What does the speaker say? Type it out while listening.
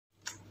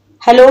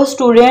Hello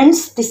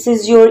students, this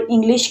is your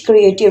English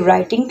creative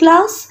writing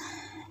class.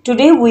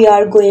 Today we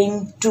are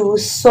going to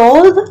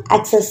solve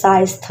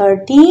exercise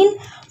 13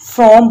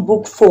 from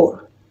book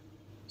 4.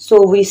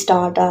 So we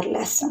start our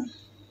lesson.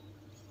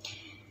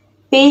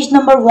 Page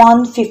number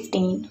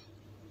 115.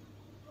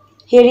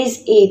 Here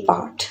is A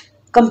part.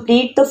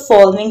 Complete the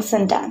following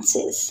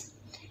sentences.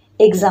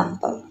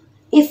 Example.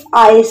 If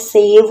I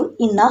save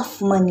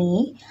enough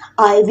money,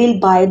 I will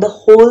buy the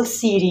whole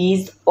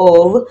series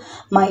of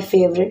my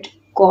favorite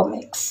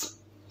comics.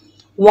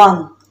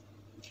 1.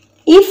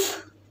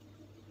 If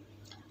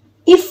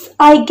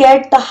I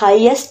get the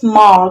highest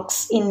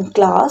marks in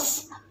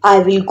class, I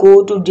will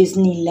go to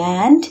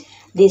Disneyland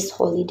this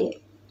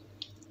holiday.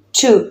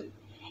 2.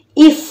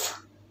 If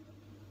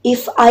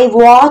I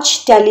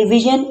watch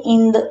television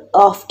in the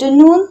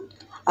afternoon,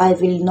 I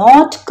will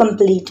not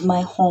complete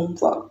my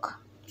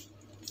homework.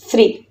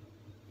 3.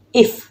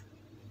 If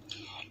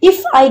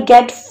I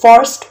get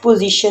first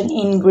position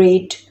in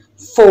grade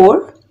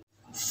 4.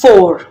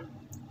 4.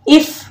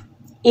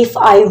 If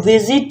I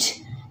visit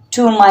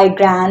to my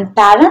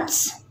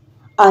grandparents,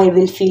 I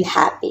will feel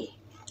happy.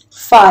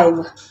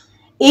 5.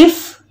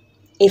 If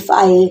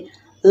I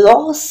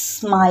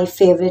lose my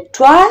favorite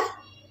toy,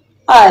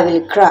 I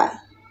will cry.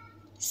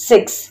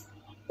 6.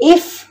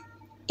 If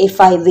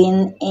I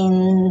win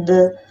in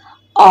the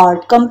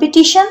art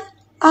competition,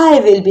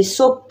 I will be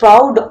so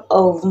proud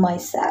of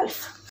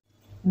myself.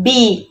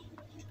 B.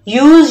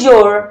 Use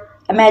your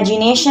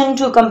imagination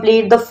to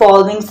complete the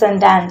following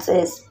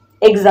sentences.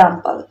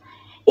 Example.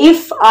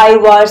 If I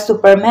were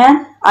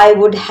Superman, I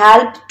would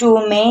help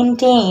to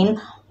maintain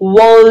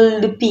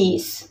world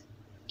peace.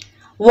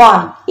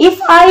 1.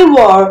 If I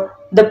were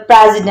the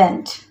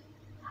president,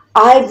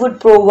 I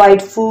would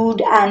provide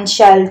food and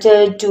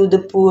shelter to the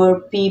poor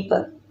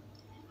people.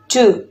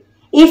 2.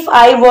 If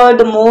I were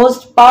the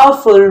most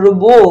powerful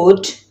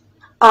robot,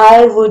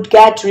 I would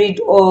get rid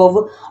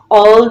of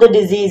all the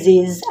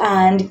diseases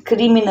and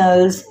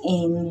criminals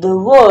in the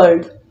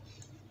world.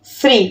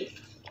 3.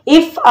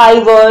 If I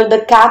were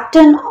the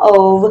captain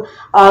of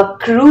a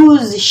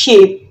cruise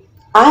ship,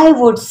 I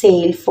would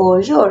sail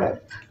for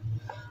Europe.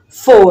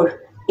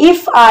 4.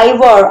 If I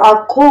were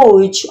a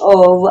coach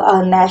of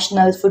a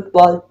national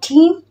football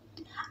team,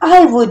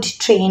 I would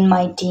train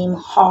my team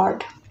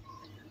hard.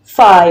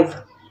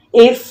 5.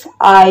 If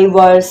I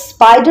were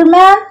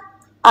Spider-Man,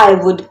 I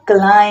would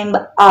climb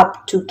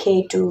up to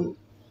K2.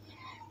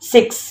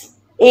 6.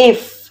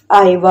 If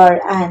I were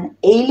an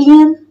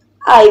alien,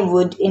 I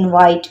would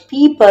invite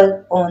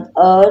people on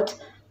Earth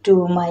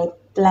to my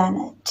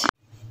planet.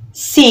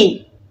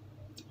 C.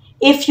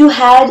 If you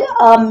had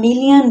 $1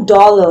 million,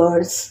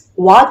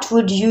 what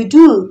would you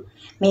do?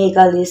 Make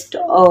a list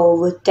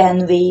of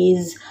 10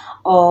 ways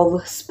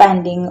of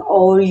spending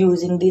or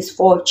using this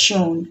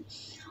fortune.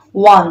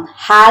 1.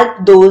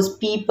 Help those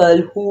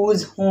people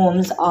whose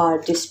homes are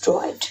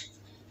destroyed.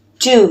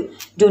 2.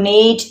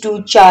 Donate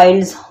to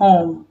child's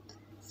home.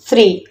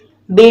 3.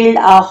 Build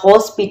a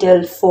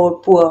hospital for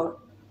poor.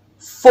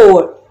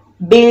 4.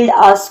 Build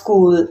a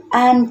school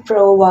and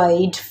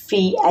provide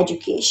free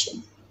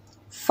education.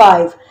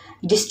 5.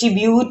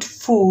 Distribute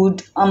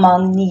food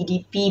among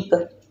needy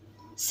people.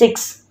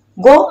 6.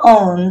 Go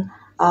on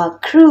a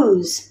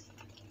cruise.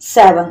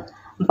 7.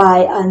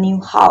 Buy a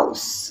new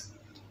house.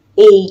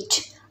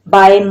 8.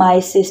 Buy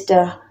my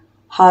sister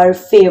her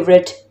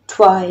favorite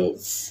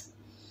toys.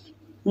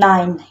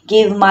 9.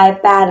 Give my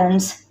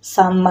parents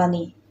some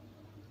money.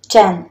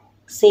 10.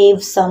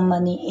 Save some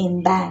money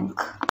in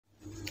bank.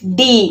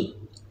 D.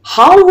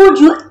 How would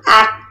you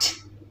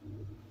act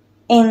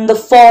in the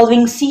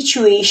following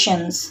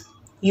situations?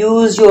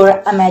 Use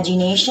your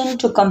imagination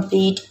to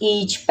complete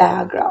each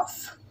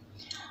paragraph.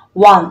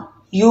 1.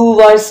 You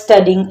were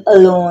studying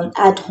alone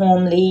at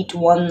home late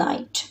one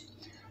night.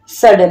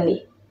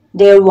 Suddenly,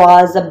 there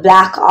was a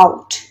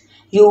blackout.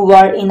 You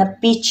were in a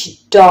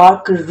pitch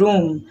dark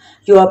room.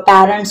 Your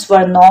parents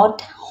were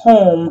not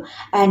home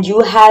and you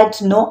had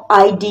no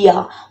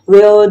idea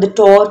where the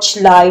torch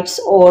lights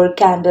or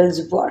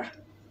candles were.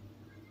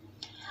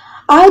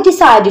 I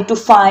decided to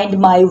find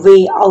my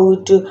way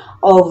out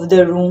of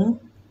the room.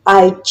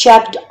 I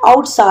checked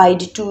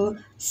outside to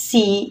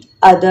see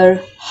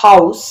other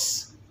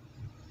house.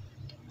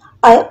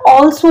 I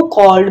also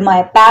called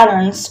my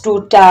parents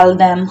to tell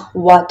them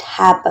what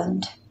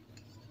happened.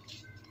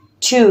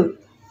 2.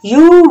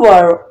 You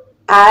were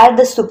at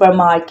the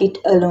supermarket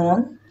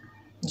alone.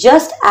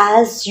 Just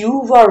as you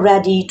were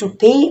ready to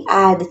pay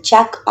at the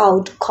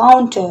checkout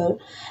counter,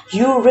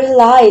 you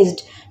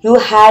realized you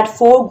had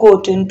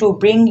forgotten to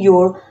bring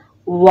your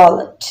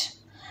wallet.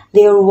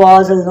 There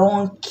was a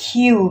long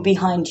queue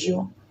behind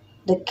you.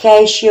 The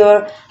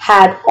cashier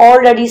had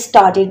already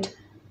started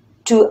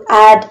to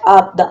add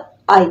up the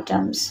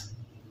items.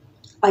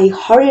 I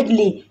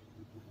hurriedly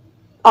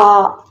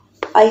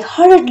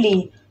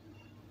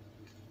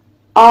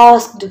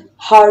asked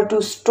her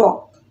to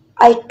stop.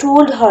 I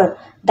told her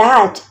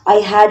that I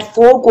had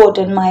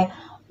forgotten my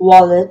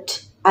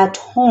wallet at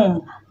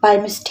home by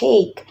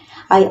mistake.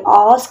 I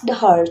asked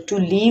her to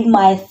leave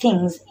my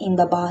things in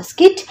the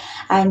basket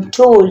and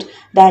told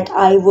that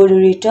I would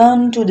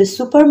return to the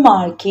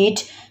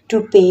supermarket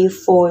to pay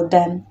for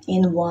them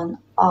in 1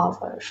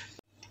 hour.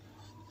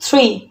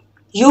 3.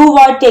 You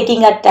were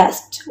taking a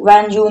test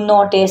when you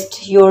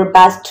noticed your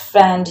best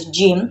friend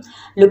Jim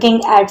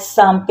looking at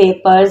some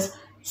papers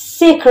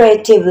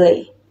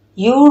secretively.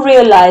 You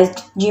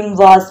realized Jim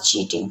was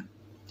cheating.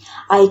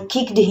 I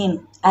kicked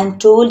him and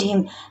told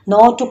him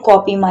not to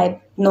copy my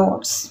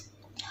notes.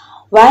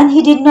 When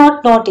he did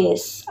not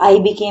notice, I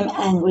became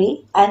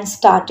angry and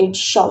started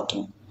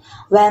shouting.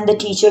 When the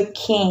teacher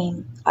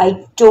came,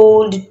 I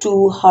told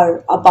to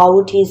her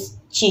about his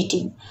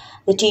cheating.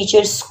 The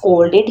teacher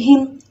scolded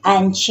him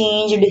and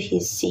changed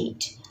his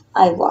seat.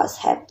 I was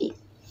happy.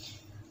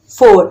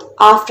 4.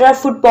 After a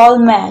football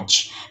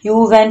match,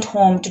 you went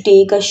home to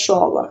take a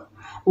shower.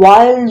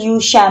 While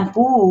you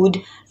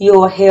shampooed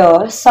your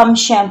hair, some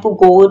shampoo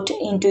got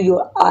into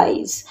your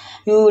eyes.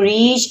 You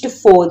reached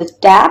for the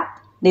tap.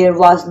 There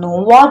was no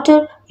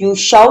water. You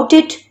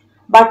shouted,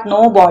 but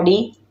nobody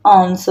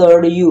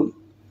answered you.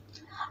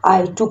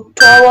 I took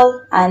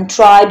towel and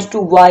tried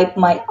to wipe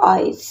my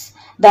eyes.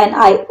 Then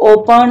I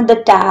opened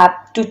the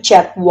tap to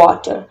check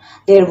water.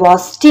 There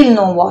was still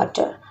no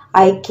water.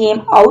 I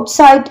came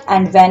outside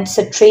and went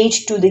straight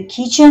to the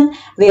kitchen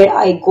where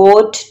I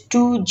got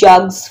 2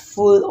 jugs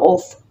full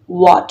of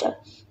water.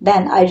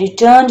 Then I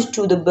returned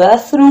to the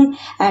bathroom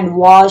and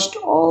washed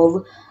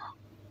off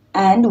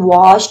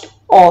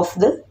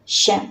the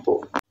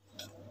shampoo.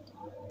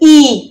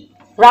 E.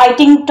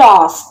 Writing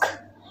task.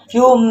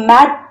 You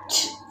met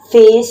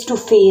face to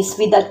face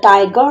with a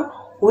tiger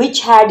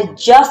which had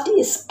just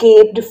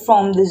escaped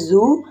from the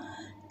zoo.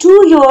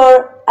 To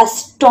your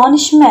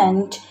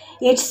astonishment,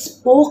 it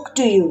spoke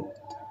to you.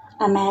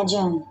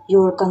 Imagine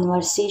your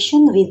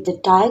conversation with the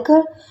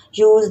tiger.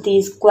 Use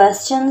these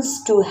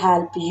questions to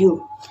help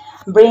you.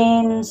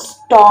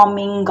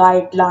 Brainstorming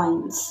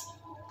guidelines.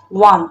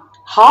 1.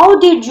 How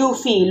did you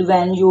feel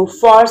when you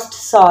first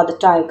saw the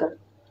tiger?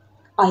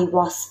 I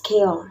was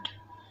scared.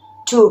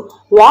 2.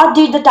 What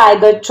did the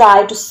tiger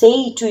try to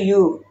say to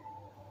you?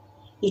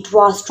 It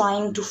was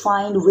trying to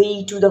find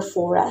way to the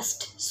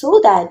forest so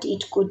that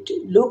it could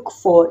look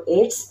for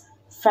its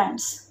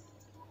friends.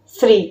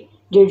 3.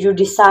 Did you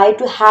decide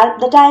to help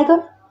the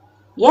tiger?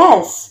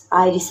 Yes,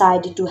 I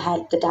decided to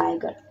help the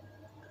tiger.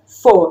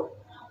 4.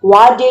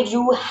 What did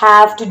you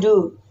have to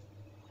do?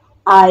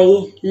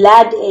 I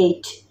led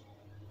it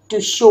to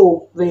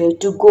show where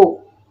to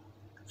go.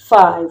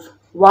 5.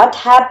 What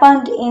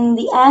happened in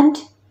the end?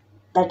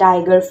 The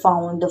tiger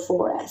found the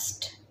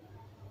forest.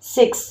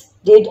 6.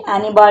 Did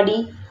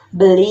anybody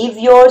believe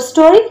your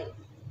story?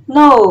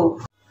 No.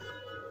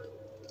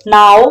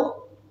 Now,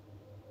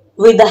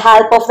 with the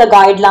help of the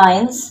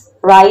guidelines,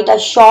 write a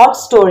short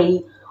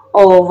story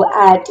of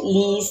at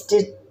least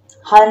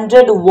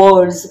 100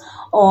 words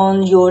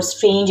on your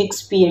strange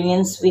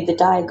experience with the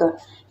tiger.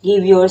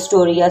 Give your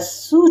story a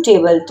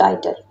suitable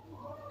title.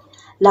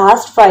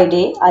 Last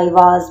Friday, I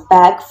was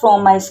back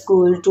from my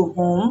school to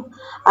home.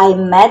 I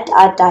met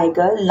a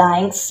tiger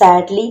lying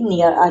sadly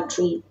near a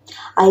tree.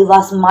 I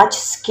was much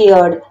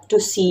scared to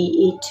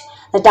see it.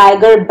 The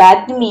tiger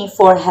begged me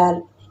for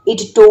help.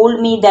 It told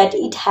me that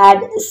it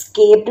had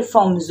escaped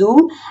from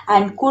zoo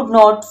and could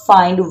not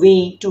find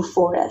way to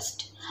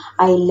forest.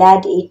 I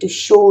led it to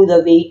show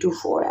the way to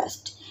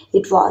forest.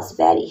 It was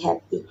very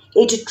happy.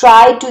 It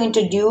tried to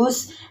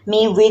introduce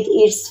me with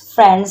its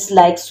friends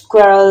like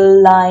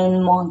squirrel,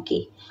 lion,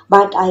 monkey.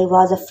 But I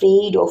was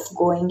afraid of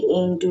going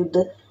into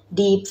the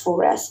deep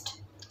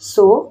forest.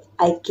 So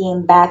I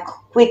came back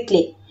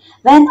quickly.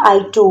 When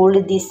I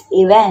told this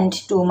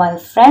event to my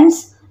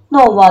friends,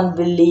 no one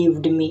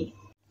believed me.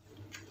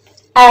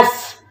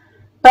 F.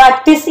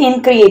 Practice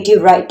in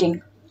creative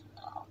writing.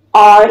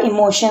 Our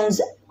emotions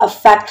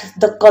affect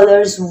the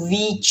colors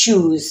we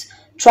choose.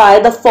 Try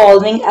the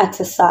following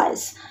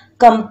exercise.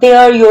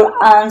 Compare your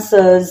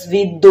answers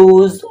with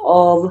those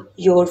of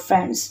your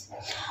friends.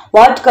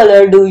 What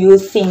color do you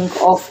think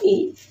of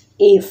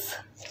if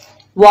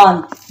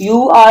 1.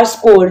 You are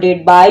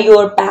scolded by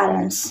your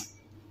parents?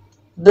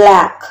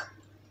 Black.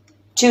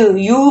 2.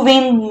 You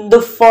win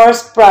the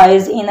first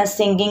prize in a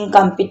singing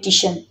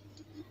competition?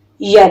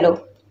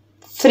 Yellow.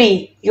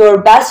 3.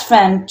 Your best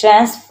friend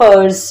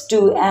transfers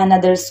to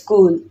another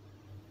school?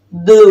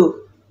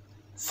 Blue.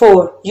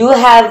 4. You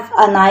have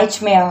a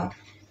nightmare?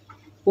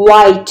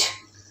 White.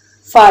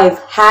 5.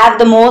 Have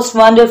the most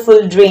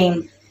wonderful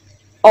dream?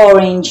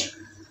 Orange.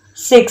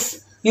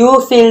 6.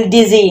 You feel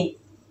dizzy?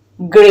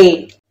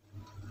 Gray.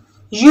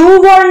 You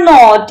were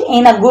not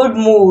in a good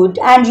mood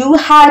and you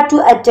had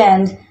to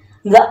attend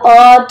the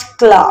art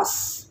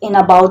class. In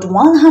about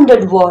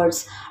 100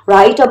 words,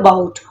 write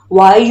about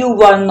why you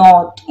were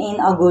not in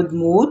a good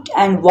mood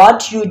and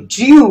what you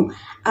drew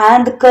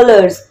and the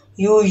colors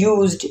you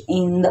used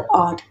in the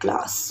art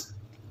class.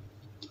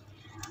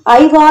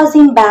 I was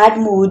in bad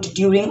mood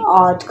during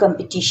art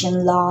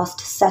competition last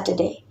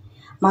Saturday.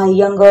 My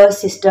younger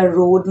sister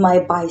rode my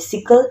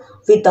bicycle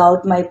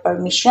without my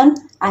permission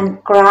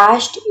and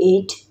crashed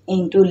it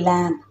into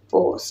lamp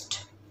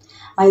post.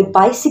 My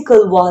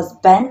bicycle was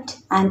bent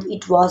and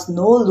it was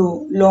no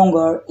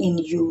longer in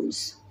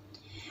use.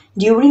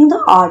 During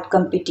the art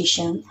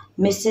competition,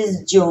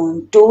 Mrs.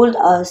 Jones told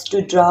us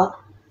to draw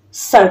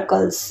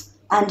circles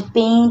and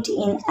paint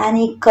in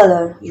any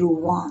color you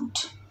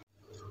want.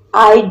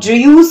 I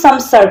drew some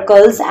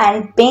circles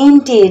and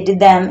painted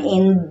them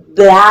in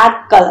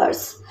black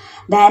colors.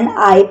 Then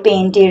I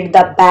painted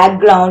the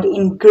background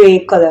in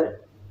grey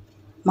color.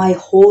 My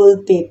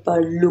whole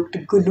paper looked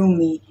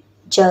gloomy,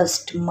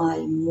 just my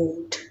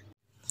mood.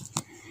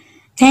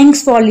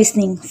 Thanks for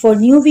listening. For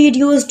new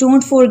videos,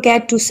 don't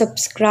forget to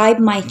subscribe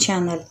my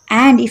channel.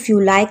 And if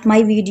you like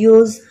my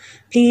videos,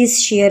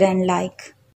 please share and like.